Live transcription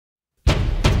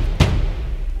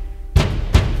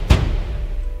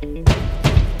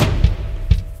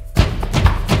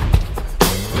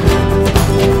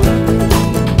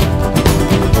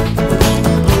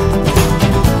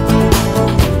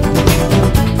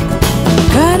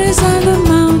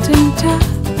top,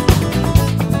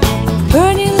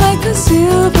 burning like a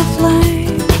silver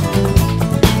flame,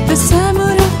 the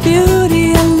summit of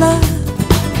beauty and love,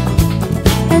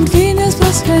 and Venus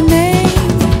was her name.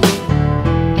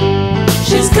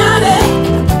 She's got it,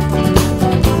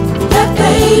 that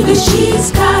baby,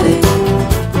 she's got it.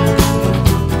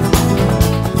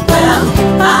 Well,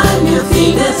 I'm your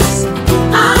Venus,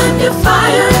 I'm your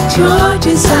fire and your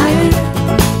desire.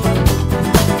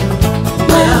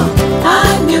 Well,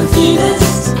 I'm your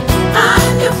Venus,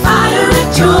 I'm your fire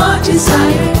and your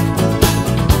desire.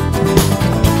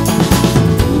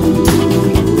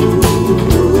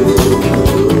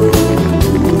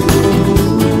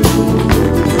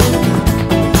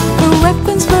 Her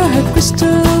weapons were her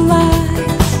crystal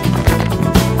eyes,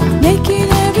 making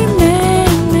every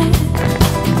man mad.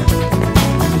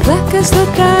 Black as the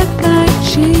dark night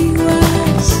she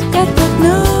was, got what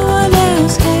no one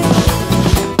else had.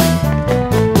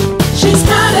 She's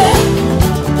got it,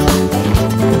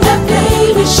 that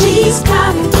baby, she's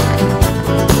got it.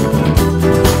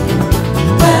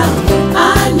 Well,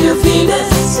 I'm your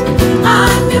Venus,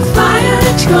 I'm your fire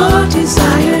and your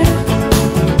desire.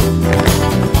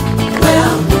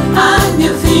 Well, I'm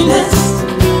your Venus,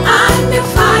 I'm your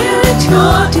fire and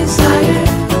your desire.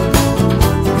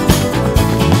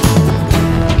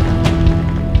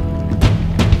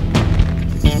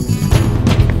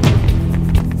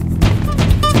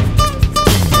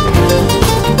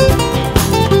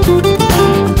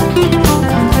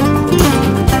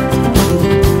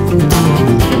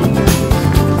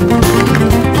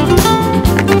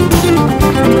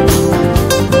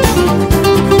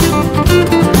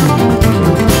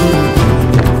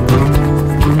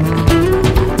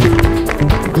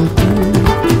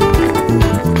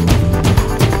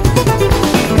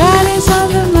 Goddess on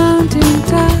the mountain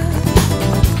top,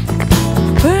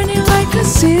 burning like a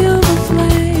silver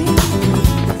flame,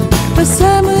 the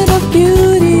summit of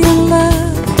beauty and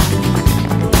love,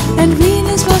 and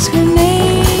Venus was her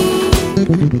name.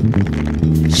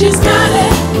 She's got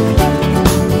it,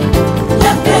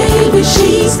 that baby,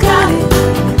 she's got it.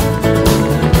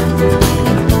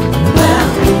 Well,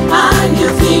 I'm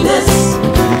your Venus,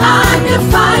 I'm your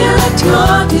fire and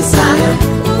your desire.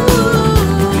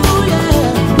 Ooh, yeah.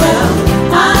 Well,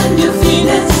 I'm your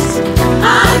Venus,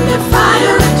 I'm your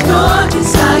fire and your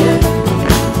desire.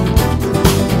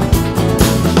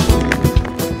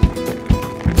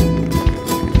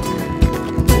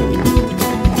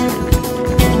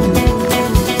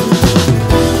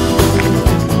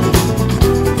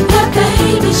 That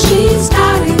baby, she's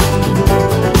got it.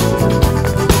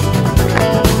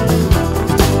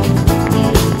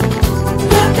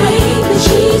 That baby,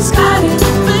 she's got it.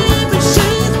 Baby,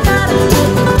 she's got it.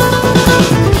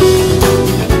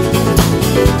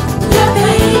 That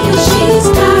baby, she's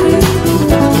got it.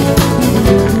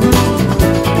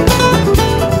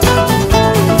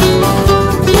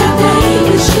 That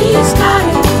baby, she's got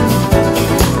it.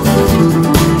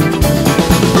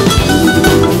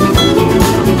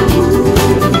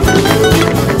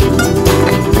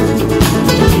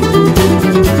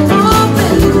 Oh,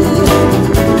 baby.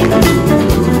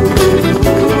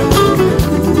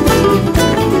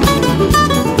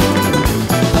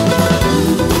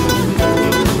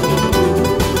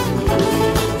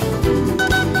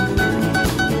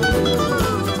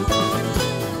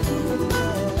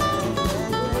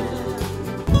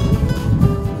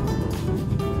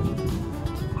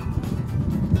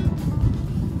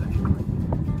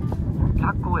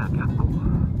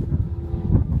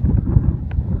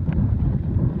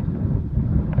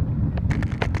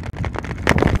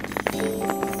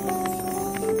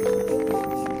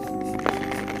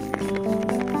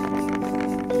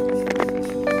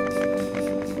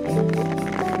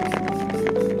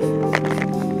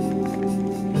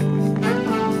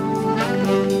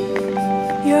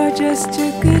 You're just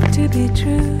too good to be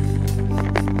true.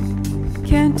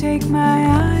 Can't take my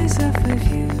eyes off of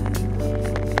you.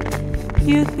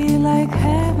 You'd be like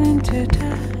heaven to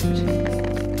touch.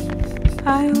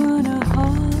 I wanna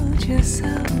hold you so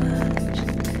much.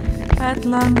 At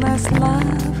long last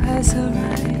love has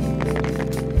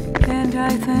arrived, and I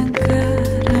thank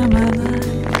God I'm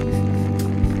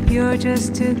alive. You're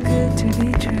just too good to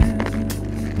be true.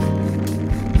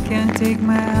 Can't take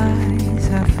my eyes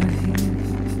off of you.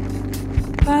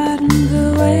 Pardon the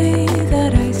way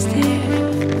that I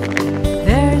stare,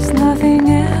 there's nothing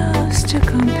else to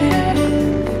compare.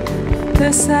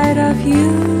 The sight of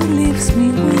you leaves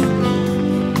me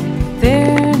weak.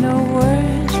 There are no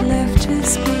words left to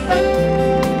speak.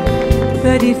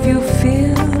 But if you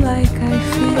feel like I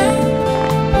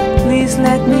feel, please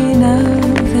let me know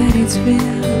that it's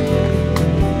real.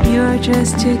 You're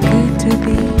just too good to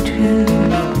be true.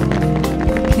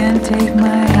 Can't take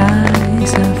my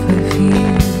eyes off of you.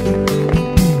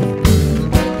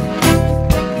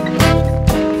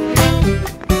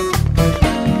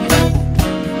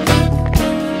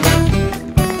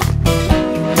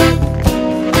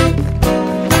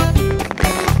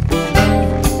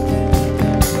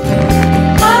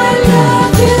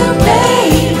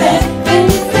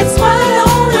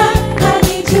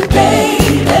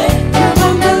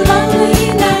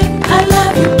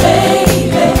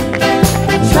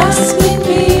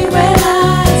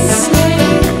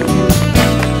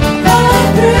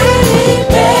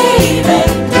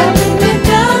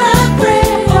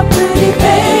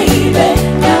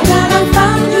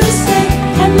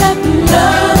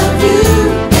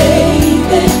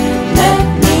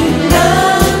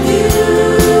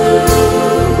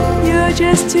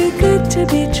 Just too good to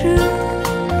be true.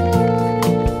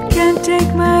 Can't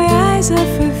take my eyes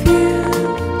off of you.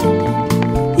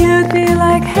 You'd be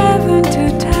like heaven to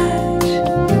touch.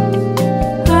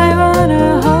 I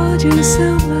wanna hold you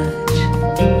so much.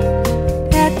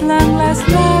 At long last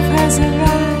love has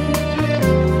arrived,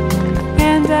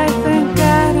 and I thank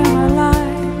God I'm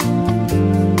alive.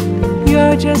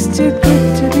 You're just too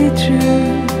good to be true.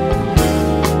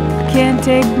 Can't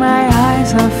take my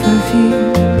eyes off of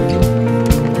you.